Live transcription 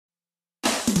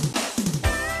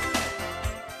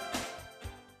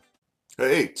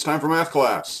Hey, it's time for math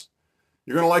class.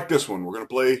 You're going to like this one. We're going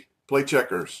to play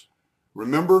checkers.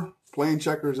 Remember playing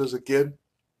checkers as a kid?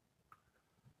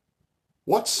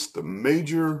 What is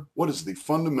the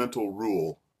fundamental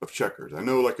rule of checkers? I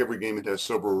know like every game it has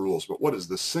several rules, but what is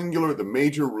the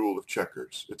major rule of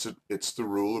checkers? It's the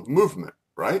rule of movement,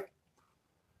 right?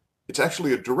 It's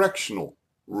actually a directional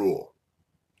rule.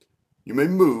 You may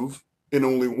move in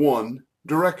only one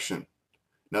direction.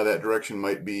 Now that direction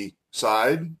might be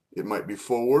side, it might be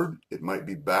forward, it might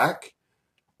be back,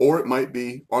 or it might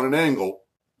be on an angle.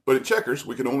 But in checkers,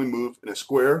 we can only move in a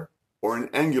square or an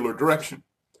angular direction.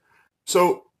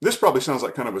 So this probably sounds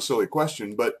like kind of a silly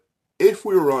question, but if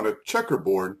we were on a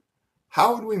checkerboard,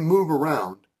 how would we move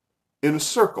around in a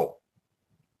circle?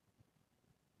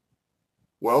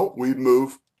 Well, we'd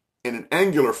move in an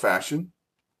angular fashion,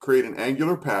 create an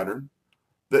angular pattern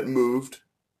that moved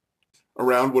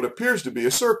around what appears to be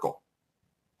a circle.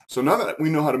 So now that we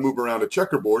know how to move around a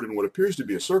checkerboard in what appears to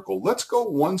be a circle, let's go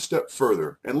one step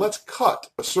further and let's cut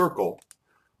a circle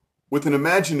with an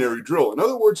imaginary drill. In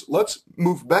other words, let's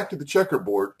move back to the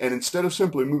checkerboard, and instead of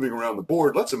simply moving around the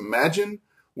board, let's imagine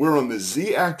we're on the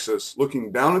z-axis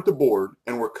looking down at the board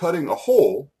and we're cutting a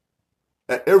hole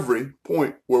at every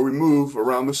point where we move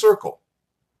around the circle.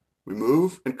 We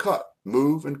move and cut,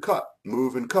 move and cut,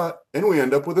 move and cut, and we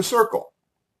end up with a circle.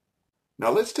 Now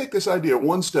let's take this idea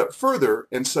one step further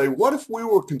and say, what if we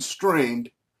were constrained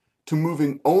to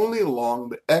moving only along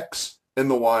the x and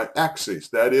the y axes?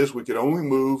 That is, we could only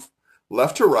move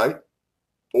left to right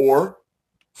or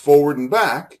forward and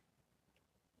back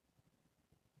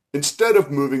instead of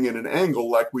moving in an angle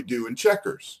like we do in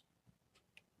checkers.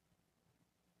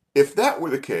 If that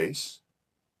were the case,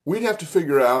 we'd have to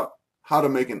figure out how to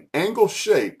make an angle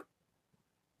shape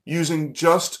using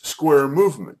just square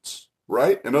movements,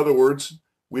 right? In other words,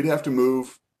 we'd have to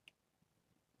move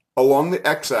along the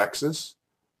x-axis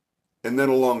and then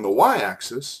along the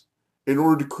y-axis in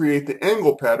order to create the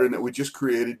angle pattern that we just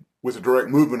created with a direct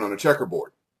movement on a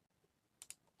checkerboard.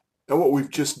 Now what we've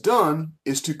just done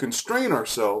is to constrain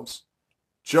ourselves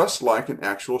just like an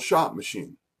actual shop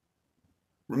machine.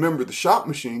 Remember, the shop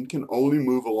machine can only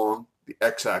move along the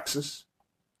x-axis,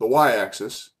 the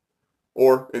y-axis,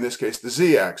 or in this case the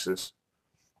z-axis,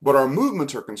 but our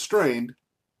movements are constrained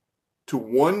to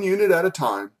one unit at a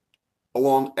time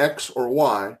along x or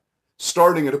y,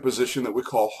 starting at a position that we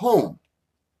call home.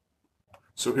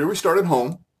 So here we start at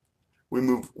home. We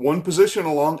move one position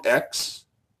along x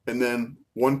and then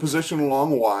one position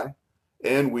along y,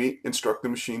 and we instruct the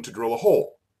machine to drill a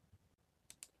hole.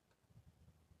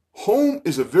 Home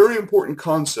is a very important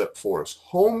concept for us.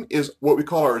 Home is what we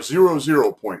call our 0,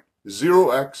 0 point,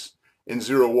 0x and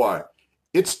 0y.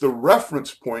 It's the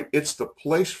reference point, it's the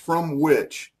place from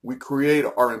which we create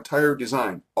our entire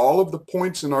design. All of the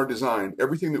points in our design,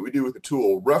 everything that we do with the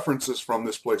tool, references from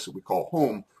this place that we call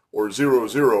home, or 0,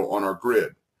 0 on our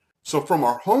grid. So from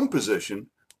our home position,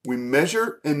 we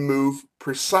measure and move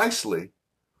precisely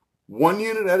one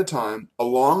unit at a time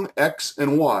along x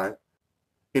and y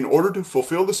in order to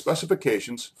fulfill the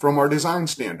specifications from our design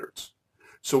standards.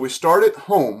 So we start at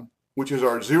home, which is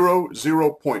our 0,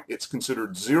 0 point. It's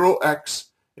considered 0x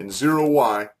and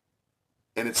 0y,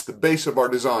 and it's the base of our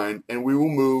design, and we will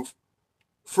move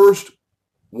first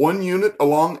one unit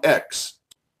along x.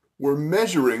 We're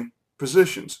measuring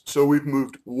positions. So we've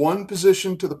moved one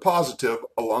position to the positive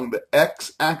along the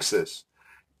x-axis,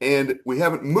 and we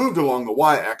haven't moved along the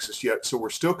y-axis yet, so we're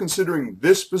still considering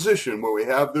this position where we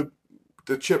have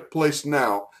the chip placed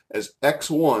now as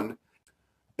x1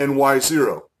 and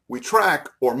y0. We track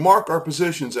or mark our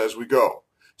positions as we go.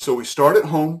 So we start at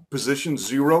home, position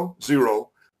 0, 0.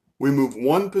 We move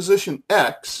one position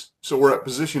x, so we're at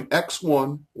position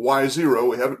x1, y0.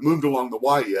 We haven't moved along the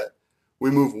y yet.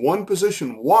 We move one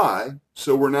position y,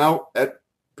 so we're now at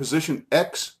position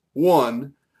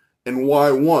x1 and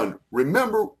y1.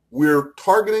 Remember, we're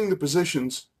targeting the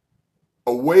positions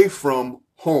away from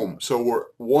home. So we're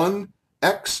one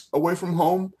x away from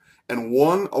home and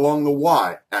one along the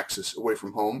y-axis away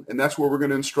from home, and that's where we're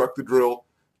going to instruct the drill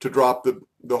to drop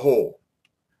the hole.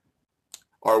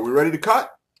 Are we ready to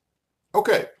cut?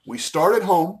 Okay, we start at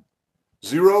home,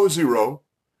 0, 0.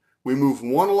 We move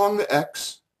one along the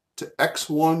x to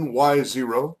x1,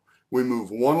 y0. We move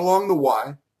one along the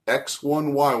y,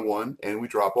 x1, y1, and we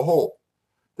drop a hole.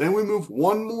 Then we move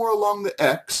one more along the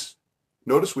x.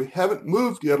 Notice we haven't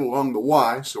moved yet along the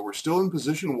y, so we're still in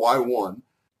position y1.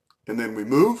 And then we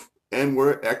move, and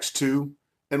we're at x2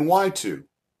 and y2.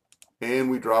 And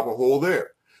we drop a hole there.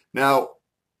 Now,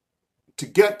 to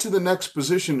get to the next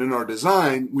position in our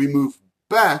design, we move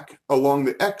back along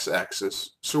the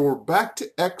x-axis. So we're back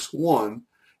to x1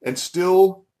 and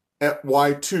still at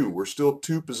Y2. We're still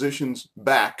 2 positions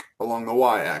back along the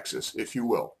Y-axis, if you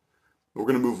will. We're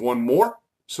going to move one more.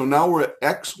 So now we're at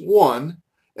X1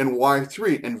 and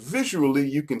Y3. And visually,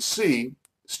 you can see,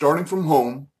 starting from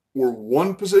home, we're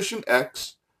 1 position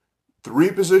X,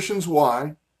 3 positions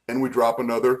Y, and we drop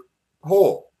another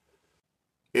hole.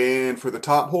 And for the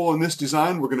top hole in this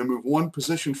design, we're going to move 1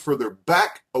 position further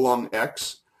back along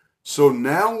X. So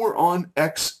now we're on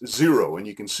X0, and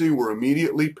you can see we're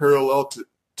immediately parallel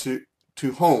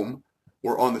to home.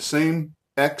 We're on the same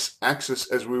X-axis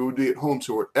as we would be at home.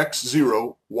 So we're at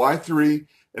X0, Y3,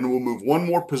 and we'll move 1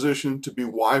 more position to be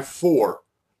Y4,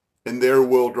 and there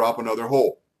we'll drop another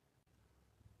hole.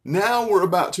 Now we're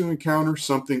about to encounter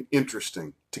something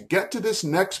interesting. To get to this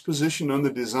next position on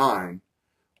the design,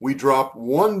 we drop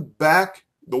 1 back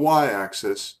the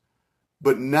Y-axis,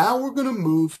 but now we're going to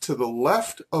move to the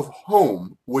left of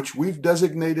home, which we've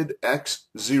designated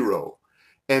X0.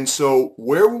 And so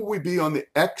where will we be on the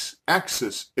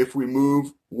X-axis if we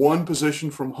move 1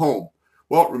 position from home?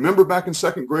 Well, remember back in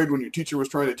 2nd grade when your teacher was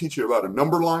trying to teach you about a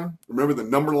number line? Remember the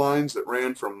number lines that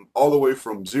ran from all the way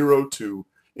from 0 to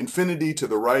infinity to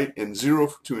the right and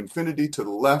 0 to infinity to the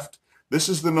left? This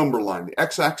is the number line. The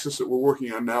X-axis that we're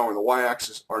working on now and the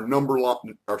Y-axis are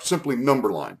simply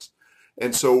number lines.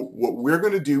 And so what we're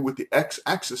going to do with the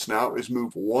X-axis now is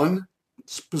move 1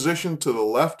 position to the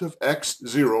left of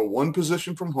X0, 1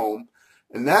 position from home,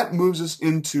 and that moves us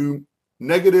into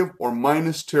negative or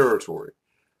minus territory.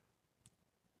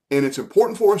 And it's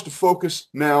important for us to focus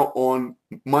now on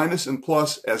minus and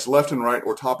plus as left and right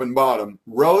or top and bottom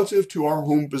relative to our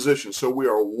home position. So we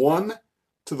are 1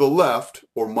 to the left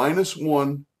or minus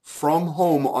 1 from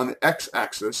home on the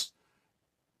X-axis,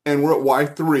 and we're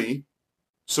at Y3.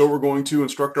 So we're going to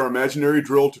instruct our imaginary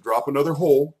drill to drop another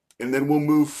hole, and then we'll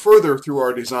move further through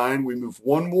our design. We move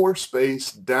 1 more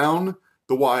space down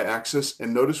the Y-axis,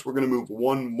 and notice we're going to move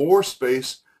 1 more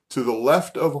space to the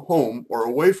left of home or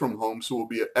away from home. So we'll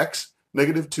be at X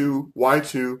 -2,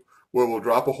 Y2, where we'll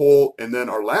drop a hole, and then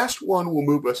our last one will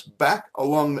move us back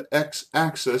along the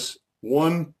X-axis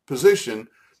 1 position.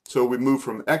 So we move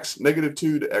from X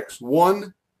 -2 to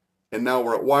X1, and now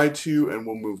we're at Y2, and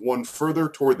we'll move 1 further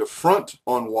toward the front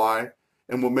on Y,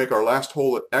 and we'll make our last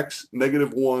hole at X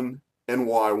 -1 and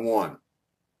Y1.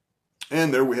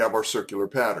 And there we have our circular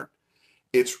pattern.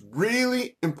 It's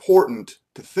really important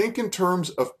to think in terms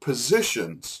of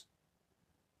positions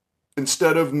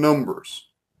instead of numbers.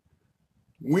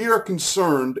 We are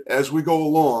concerned as we go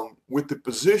along with the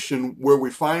position where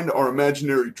we find our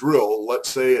imaginary drill, let's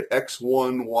say at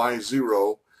X1,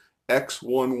 Y0,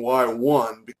 X1,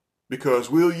 Y1, because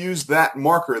we'll use that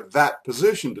marker, that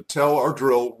position, to tell our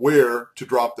drill where to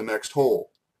drop the next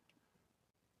hole.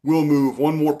 We'll move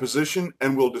 1 more position,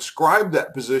 and we'll describe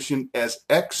that position as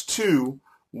X2,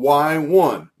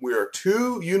 Y1. We are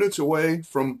 2 units away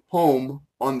from home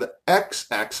on the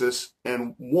X-axis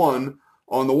and 1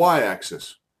 on the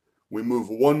Y-axis. We move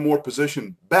 1 more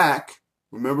position back.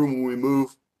 Remember, when we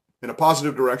move in a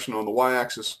positive direction on the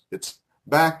Y-axis, it's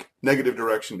back. Negative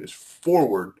direction is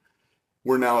forward.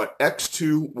 We're now at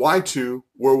X2, Y2,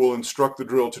 where we'll instruct the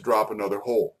drill to drop another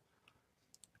hole.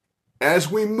 As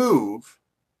we move,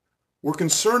 we're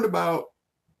concerned about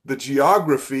the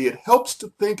geography. It helps to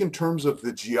think in terms of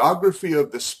the geography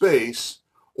of the space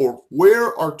or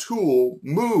where our tool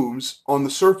moves on the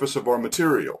surface of our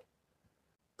material.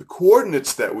 The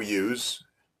coordinates that we use,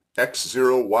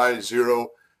 X0, Y0,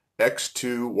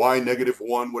 X2, Y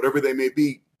 -1, whatever they may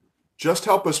be, just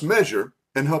help us measure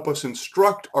and help us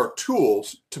instruct our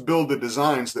tools to build the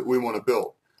designs that we want to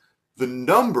build. The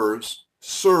numbers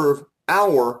serve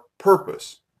our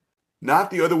purpose, not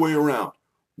the other way around.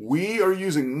 We are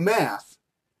using math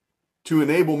to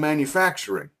enable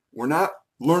manufacturing. We're not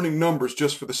learning numbers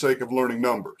just for the sake of learning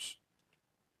numbers.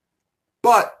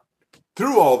 But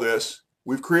through all this,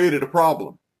 we've created a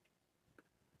problem.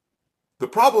 The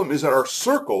problem is that our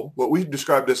circle, what we've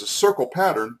described as a circle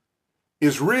pattern,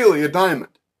 is really a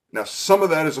diamond. Now, some of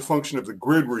that is a function of the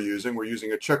grid we're using. We're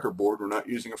using a checkerboard. We're not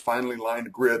using a finely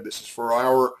lined grid. This is for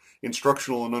our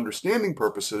instructional and understanding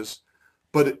purposes.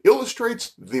 But it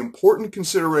illustrates the important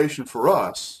consideration for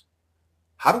us.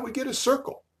 How do we get a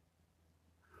circle?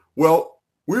 Well,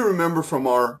 we remember from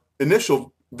our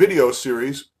initial video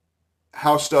series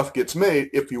how stuff gets made.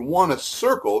 If you want a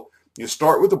circle, you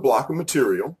start with a block of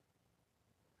material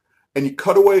and you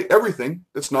cut away everything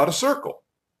that's not a circle.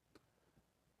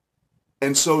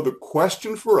 And so the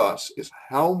question for us is,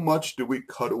 how much do we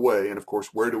cut away? And of course,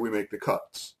 where do we make the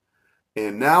cuts?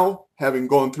 And now, having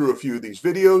gone through a few of these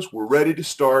videos, we're ready to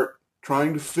start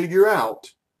trying to figure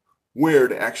out where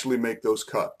to actually make those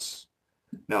cuts.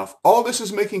 Now, if all this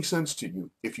is making sense to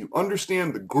you, if you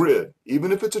understand the grid,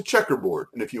 even if it's a checkerboard,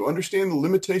 and if you understand the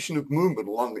limitation of movement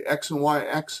along the X and Y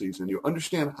axes, and you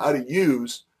understand how to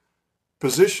use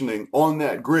positioning on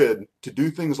that grid to do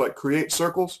things like create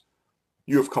circles,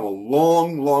 you have come a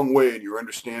long, long way in your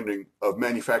understanding of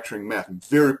manufacturing math. I'm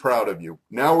very proud of you.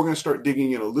 Now we're going to start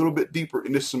digging in a little bit deeper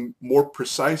into some more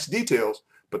precise details,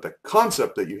 but the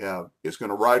concept that you have is going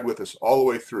to ride with us all the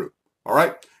way through. All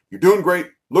right? You're doing great.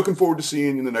 Looking forward to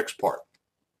seeing you in the next part.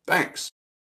 Thanks.